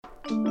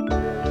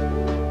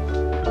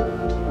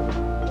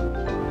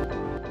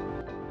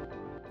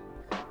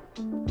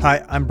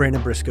Hi, I'm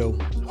Brandon Briscoe,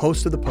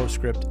 host of the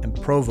Postscript and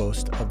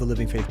provost of the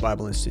Living Faith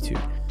Bible Institute.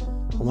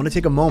 I want to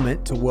take a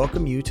moment to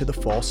welcome you to the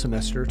fall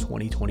semester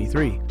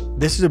 2023.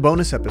 This is a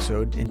bonus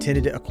episode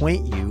intended to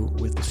acquaint you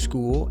with the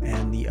school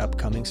and the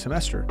upcoming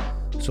semester.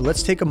 So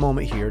let's take a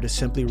moment here to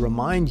simply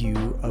remind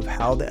you of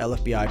how the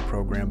LFBI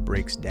program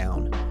breaks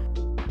down.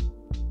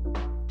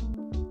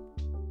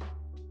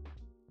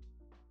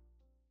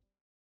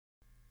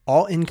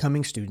 All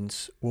incoming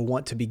students will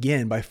want to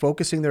begin by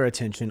focusing their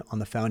attention on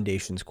the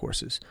foundations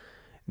courses.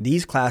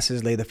 These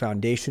classes lay the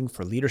foundation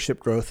for leadership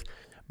growth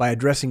by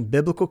addressing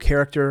biblical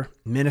character,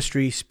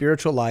 ministry,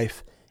 spiritual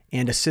life,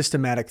 and a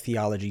systematic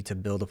theology to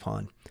build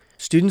upon.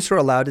 Students are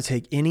allowed to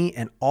take any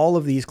and all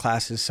of these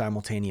classes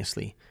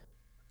simultaneously.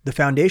 The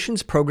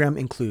Foundations program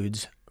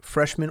includes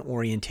Freshman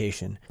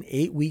Orientation, an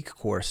 8-week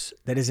course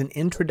that is an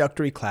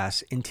introductory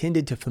class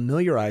intended to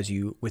familiarize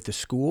you with the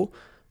school,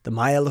 the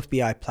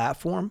MyLFBI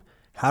platform,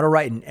 how to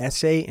write an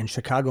essay in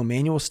Chicago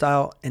manual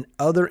style, and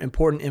other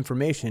important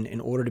information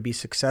in order to be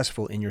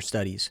successful in your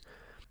studies.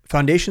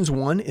 Foundations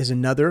 1 is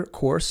another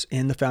course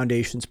in the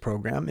Foundations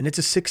program, and it's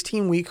a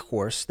 16-week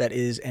course that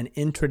is an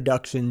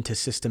introduction to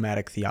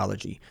systematic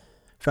theology.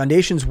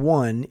 Foundations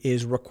 1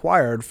 is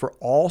required for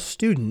all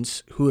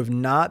students who have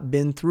not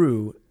been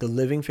through the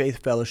Living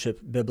Faith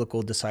Fellowship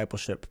biblical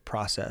discipleship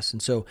process.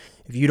 And so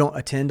if you don't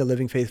attend a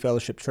Living Faith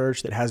Fellowship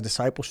church that has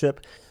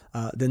discipleship,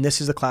 then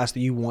this is the class that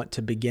you want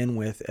to begin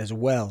with as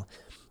well.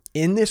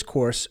 In this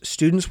course,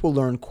 students will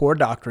learn core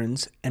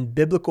doctrines and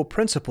biblical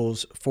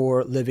principles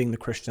for living the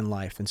Christian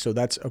life. And so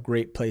that's a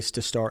great place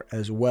to start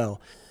as well.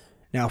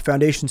 Now,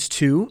 Foundations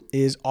 2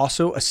 is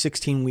also a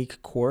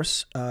 16-week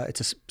course.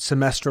 It's a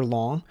semester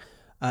long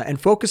and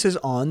focuses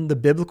on the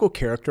biblical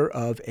character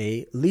of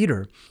a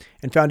leader.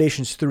 And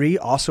Foundations 3,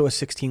 also a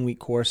 16-week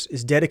course,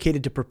 is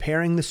dedicated to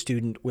preparing the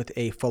student with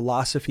a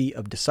philosophy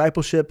of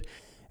discipleship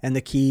and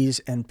the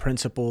keys and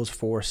principles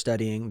for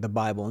studying the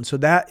Bible. And so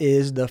that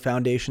is the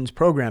Foundations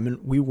program,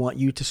 and we want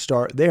you to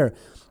start there.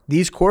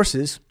 These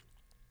courses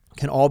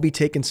can all be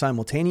taken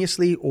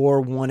simultaneously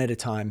or one at a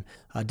time,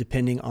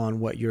 depending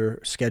on what your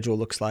schedule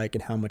looks like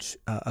and how much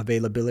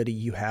availability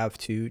you have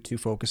to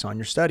focus on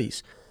your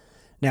studies.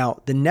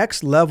 Now, the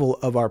next level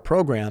of our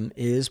program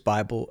is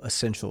Bible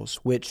Essentials,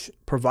 which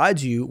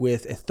provides you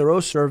with a thorough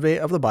survey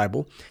of the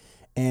Bible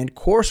and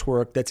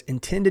coursework that's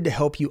intended to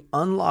help you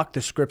unlock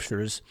the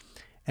scriptures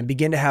and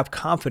begin to have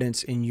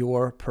confidence in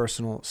your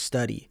personal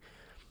study.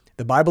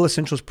 The Bible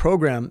Essentials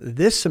program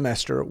this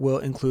semester will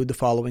include the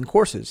following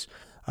courses: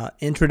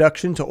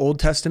 Introduction to Old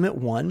Testament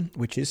 1,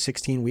 which is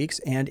 16 weeks,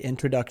 and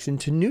Introduction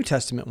to New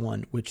Testament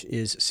 1, which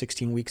is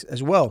 16 weeks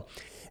as well.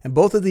 And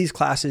both of these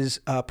classes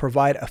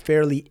provide a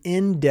fairly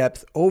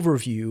in-depth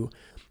overview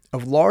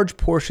of large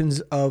portions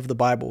of the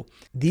Bible.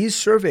 These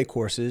survey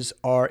courses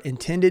are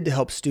intended to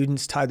help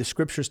students tie the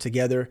scriptures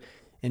together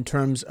in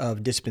terms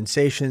of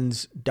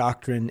dispensations,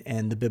 doctrine,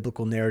 and the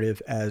biblical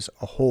narrative as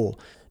a whole.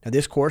 Now,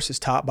 this course is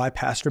taught by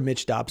Pastor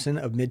Mitch Dobson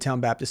of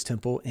Midtown Baptist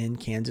Temple in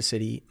Kansas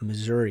City,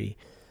 Missouri.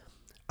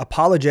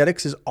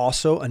 Apologetics is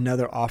also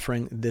another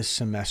offering this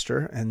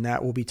semester, and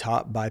that will be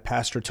taught by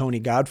Pastor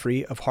Tony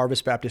Godfrey of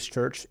Harvest Baptist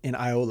Church in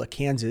Iola,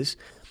 Kansas.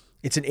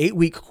 It's an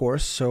 8-week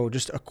course, so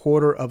just a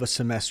quarter of a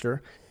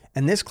semester,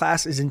 and this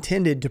class is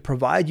intended to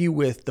provide you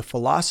with the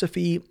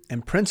philosophy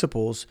and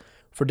principles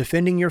for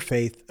defending your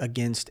faith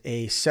against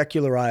a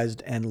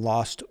secularized and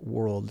lost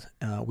world.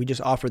 We just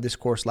offered this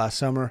course last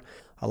summer.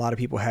 A lot of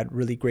people had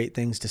really great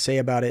things to say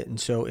about it, and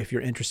so if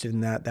you're interested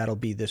in that, that'll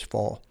be this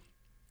fall.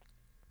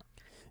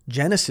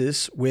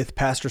 Genesis with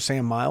Pastor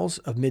Sam Miles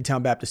of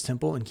Midtown Baptist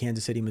Temple in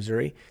Kansas City,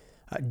 Missouri,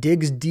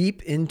 digs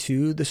deep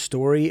into the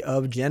story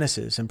of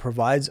Genesis and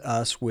provides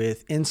us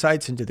with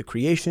insights into the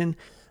creation,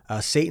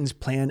 Satan's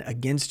plan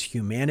against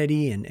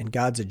humanity and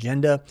God's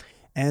agenda,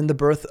 and the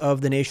birth of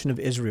the nation of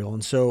Israel.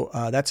 And so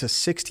that's a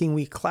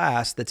 16-week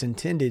class that's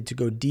intended to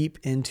go deep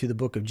into the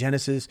book of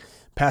Genesis.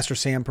 Pastor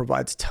Sam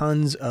provides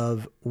tons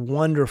of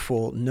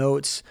wonderful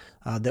notes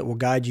that will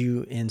guide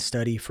you in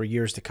study for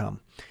years to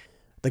come.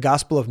 The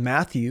Gospel of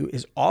Matthew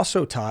is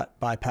also taught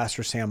by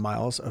Pastor Sam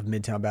Miles of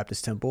Midtown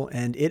Baptist Temple,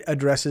 and it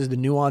addresses the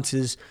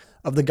nuances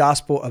of the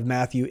Gospel of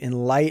Matthew in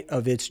light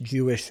of its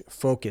Jewish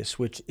focus,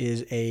 which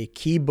is a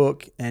key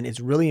book, and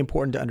it's really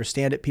important to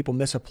understand it. People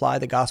misapply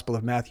the Gospel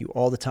of Matthew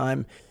all the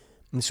time.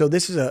 And so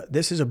this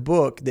is a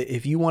book that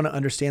if you want to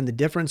understand the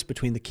difference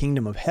between the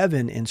kingdom of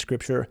heaven in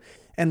Scripture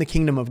and the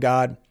kingdom of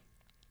God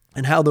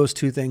and how those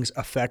two things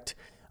affect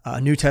a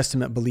New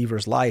Testament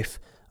believer's life,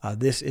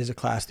 this is a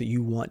class that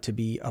you want to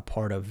be a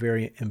part of,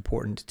 very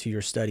important to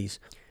your studies.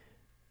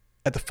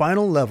 At the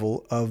final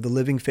level of the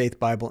Living Faith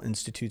Bible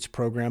Institute's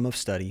program of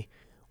study,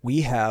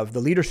 we have the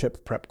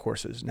leadership prep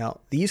courses. Now,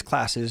 these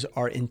classes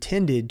are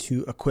intended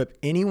to equip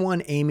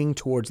anyone aiming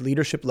towards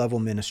leadership level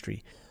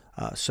ministry.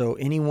 So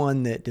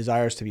anyone that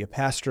desires to be a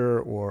pastor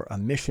or a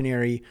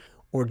missionary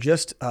or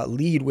just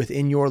lead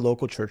within your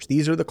local church,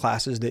 these are the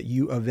classes that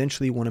you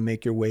eventually want to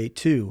make your way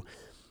to.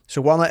 So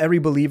while not every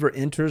believer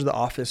enters the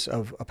office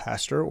of a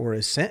pastor or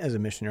is sent as a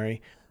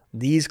missionary,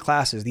 these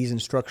classes, these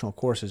instructional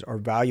courses, are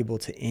valuable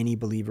to any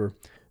believer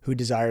who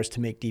desires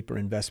to make deeper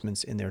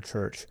investments in their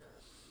church.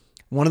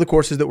 One of the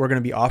courses that we're going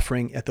to be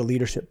offering at the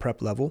leadership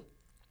prep level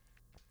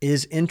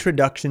is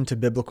Introduction to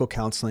Biblical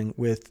Counseling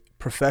with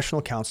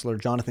professional counselor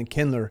Jonathan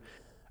Kindler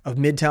of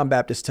Midtown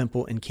Baptist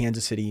Temple in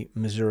Kansas City,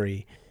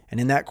 Missouri. And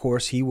in that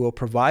course, he will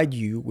provide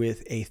you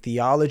with a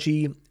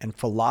theology and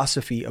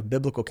philosophy of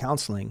biblical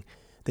counseling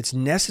that's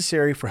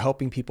necessary for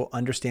helping people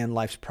understand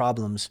life's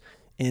problems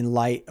in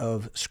light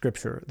of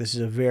Scripture. This is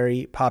a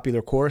very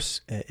popular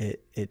course.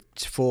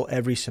 It's full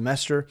every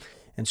semester.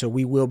 And so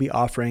we will be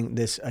offering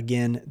this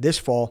again this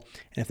fall.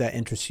 And if that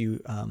interests you,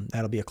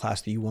 that'll be a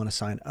class that you want to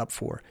sign up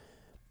for.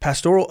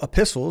 Pastoral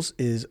Epistles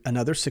is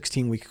another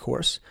 16-week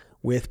course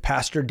with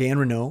Pastor Dan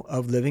Renault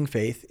of Living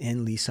Faith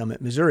in Lee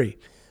Summit, Missouri.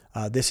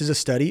 This is a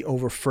study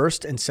over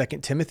 1st and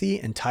 2nd Timothy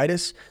and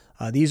Titus.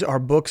 These are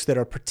books that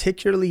are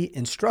particularly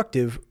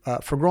instructive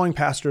for growing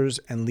pastors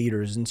and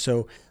leaders. And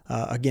so,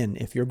 again,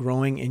 if you're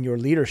growing in your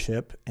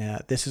leadership,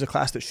 this is a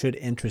class that should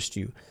interest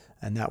you,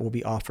 and that will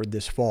be offered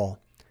this fall.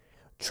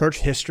 Church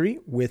History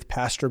with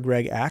Pastor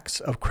Greg Axe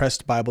of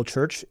Crest Bible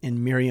Church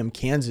in Merriam,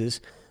 Kansas,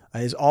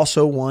 is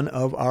also one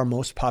of our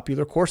most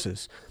popular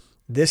courses.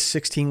 This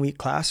 16-week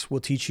class will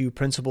teach you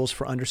principles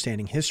for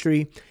understanding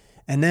history,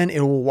 and then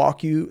it will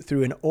walk you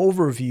through an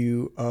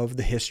overview of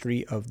the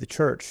history of the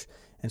church.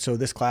 And so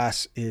this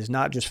class is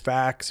not just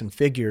facts and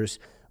figures,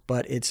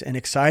 but it's an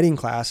exciting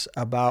class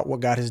about what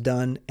God has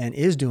done and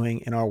is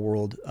doing in our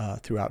world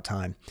throughout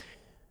time.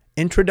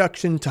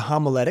 Introduction to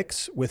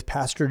Homiletics with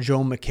Pastor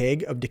Joe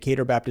McCaig of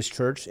Decatur Baptist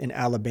Church in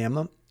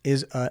Alabama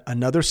is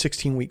another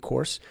 16-week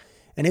course.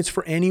 And it's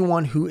for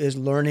anyone who is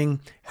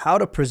learning how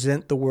to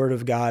present the Word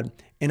of God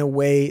in a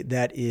way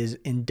that is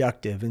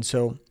inductive. And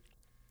so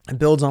it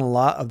builds on a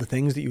lot of the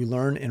things that you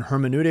learn in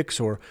hermeneutics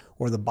or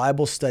the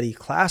Bible study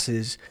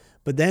classes,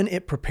 but then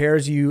it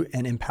prepares you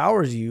and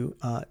empowers you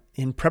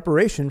in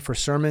preparation for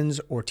sermons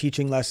or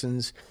teaching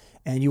lessons,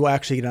 and you will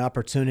actually get an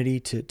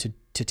opportunity to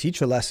teach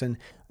a lesson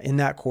in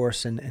that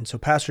course. And so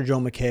Pastor Joe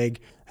McCaig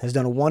has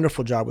done a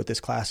wonderful job with this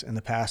class in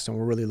the past, and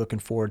we're really looking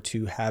forward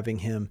to having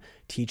him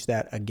teach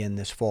that again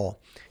this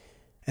fall.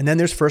 And then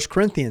there's 1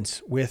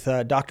 Corinthians with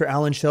Dr.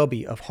 Alan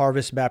Shelby of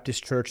Harvest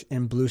Baptist Church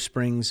in Blue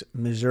Springs,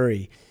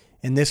 Missouri.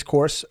 In this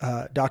course,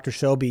 Dr.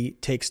 Shelby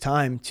takes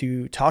time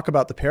to talk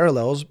about the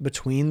parallels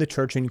between the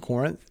church in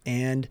Corinth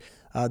and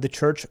the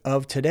church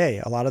of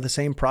today. A lot of the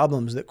same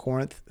problems that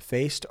Corinth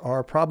faced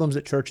are problems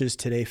that churches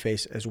today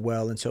face as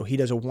well. And so he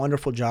does a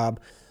wonderful job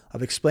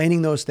of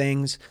explaining those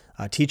things,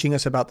 teaching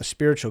us about the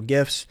spiritual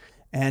gifts,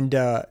 and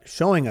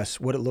showing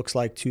us what it looks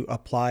like to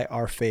apply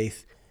our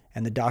faith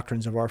and the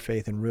doctrines of our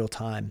faith in real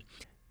time.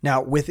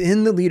 Now,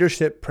 within the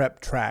leadership prep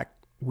track,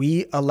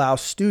 we allow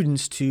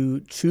students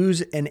to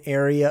choose an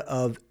area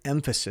of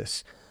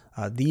emphasis.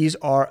 These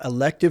are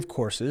elective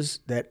courses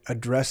that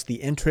address the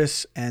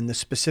interests and the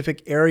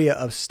specific area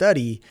of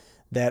study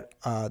that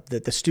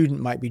the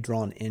student might be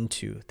drawn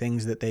into,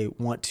 things that they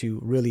want to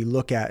really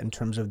look at in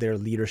terms of their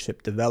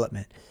leadership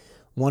development.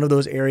 One of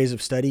those areas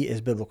of study is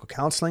biblical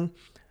counseling.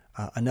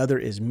 Another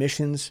is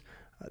missions.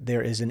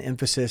 There is an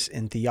emphasis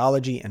in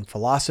theology and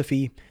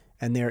philosophy,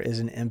 and there is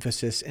an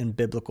emphasis in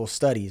biblical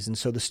studies. And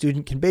so the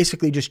student can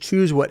basically just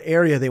choose what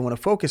area they want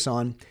to focus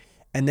on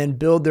and then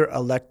build their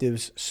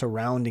electives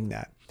surrounding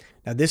that.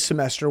 Now, this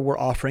semester, we're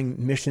offering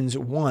Missions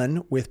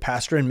 1 with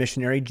pastor and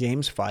missionary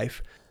James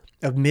Fife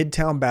of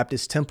Midtown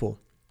Baptist Temple.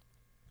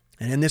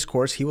 And in this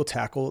course, he will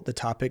tackle the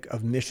topic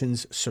of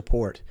missions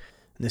support.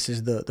 And this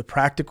is the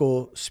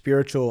practical,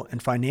 spiritual,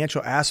 and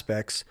financial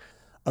aspects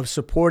of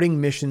supporting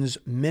missions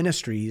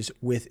ministries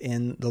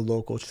within the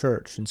local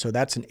church. And so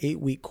that's an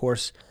 8-week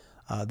course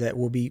that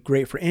will be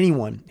great for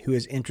anyone who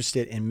is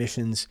interested in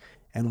missions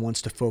and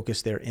wants to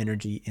focus their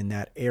energy in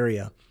that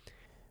area.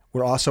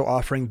 We're also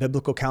offering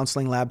Biblical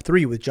Counseling Lab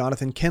 3 with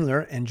Jonathan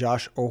Kindler and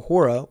Josh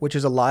O'Hora, which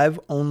is a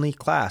live-only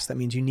class. That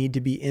means you need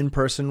to be in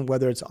person,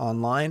 whether it's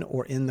online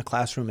or in the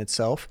classroom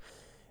itself.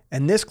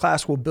 And this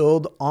class will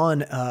build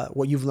on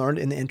what you've learned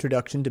in the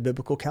Introduction to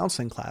Biblical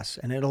Counseling class,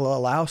 and it'll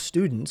allow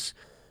students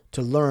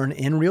to learn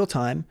in real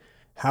time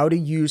how to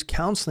use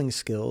counseling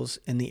skills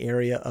in the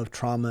area of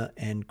trauma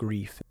and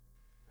grief.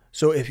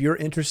 So if you're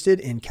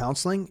interested in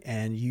counseling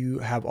and you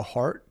have a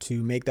heart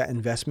to make that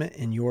investment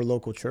in your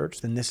local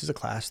church, then this is a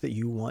class that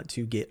you want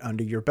to get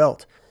under your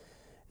belt.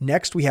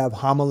 Next, we have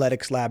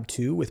Homiletics Lab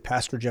 2 with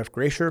Pastor Jeff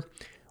Gracier,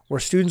 where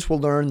students will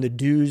learn the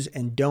do's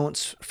and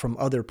don'ts from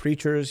other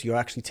preachers. You'll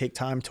actually take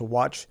time to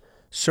watch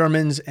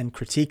sermons and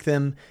critique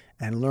them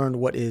and learn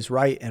what is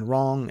right and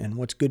wrong and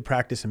what's good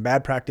practice and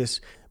bad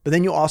practice. But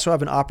then you'll also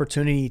have an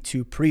opportunity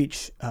to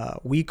preach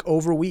week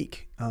over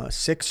week,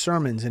 6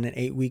 sermons in an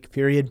 8-week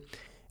period.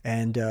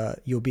 And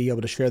you'll be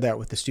able to share that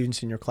with the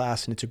students in your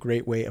class. And it's a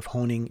great way of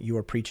honing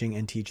your preaching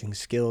and teaching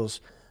skills.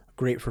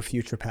 Great for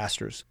future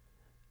pastors.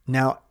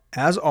 Now,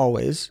 as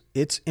always,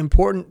 it's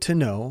important to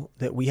know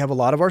that we have a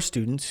lot of our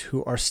students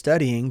who are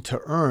studying to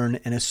earn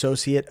an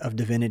Associate of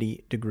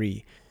Divinity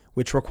degree.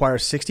 which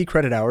requires 60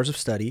 credit hours of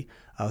study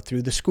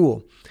through the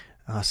school.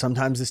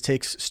 Sometimes this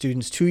takes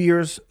students 2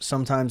 years,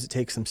 sometimes it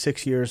takes them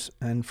 6 years,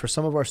 and for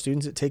some of our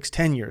students, it takes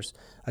 10 years.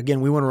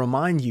 Again, we want to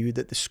remind you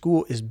that the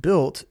school is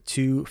built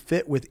to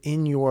fit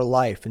within your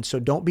life, and so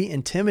don't be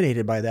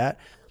intimidated by that.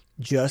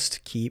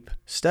 Just keep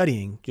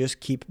studying, just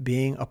keep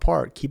being a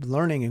part, keep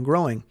learning and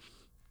growing.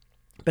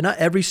 But not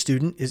every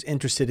student is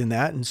interested in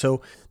that, and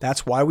so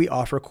that's why we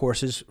offer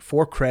courses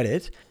for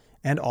credit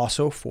and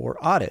also for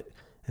audit.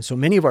 And so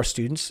many of our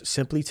students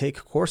simply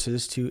take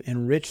courses to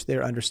enrich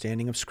their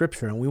understanding of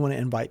Scripture. And we want to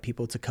invite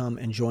people to come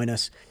and join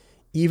us,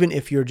 even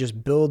if you're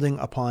just building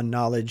upon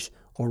knowledge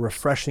or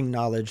refreshing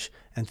knowledge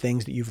and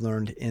things that you've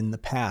learned in the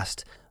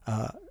past.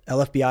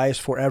 LFBI is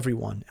for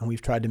everyone, and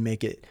we've tried to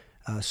make it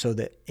so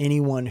that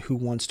anyone who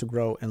wants to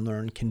grow and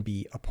learn can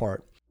be a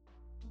part.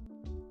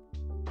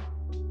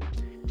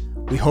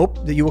 We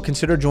hope that you will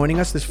consider joining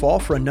us this fall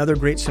for another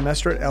great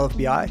semester at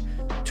LFBI.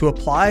 To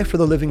apply for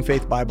the Living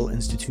Faith Bible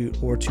Institute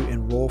or to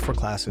enroll for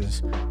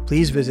classes,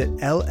 please visit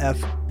lfbi.org.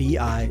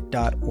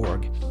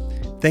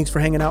 Thanks for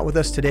hanging out with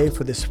us today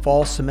for this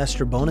fall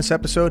semester bonus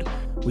episode.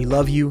 We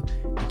love you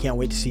and can't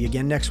wait to see you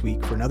again next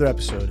week for another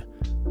episode.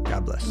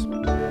 God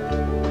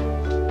bless.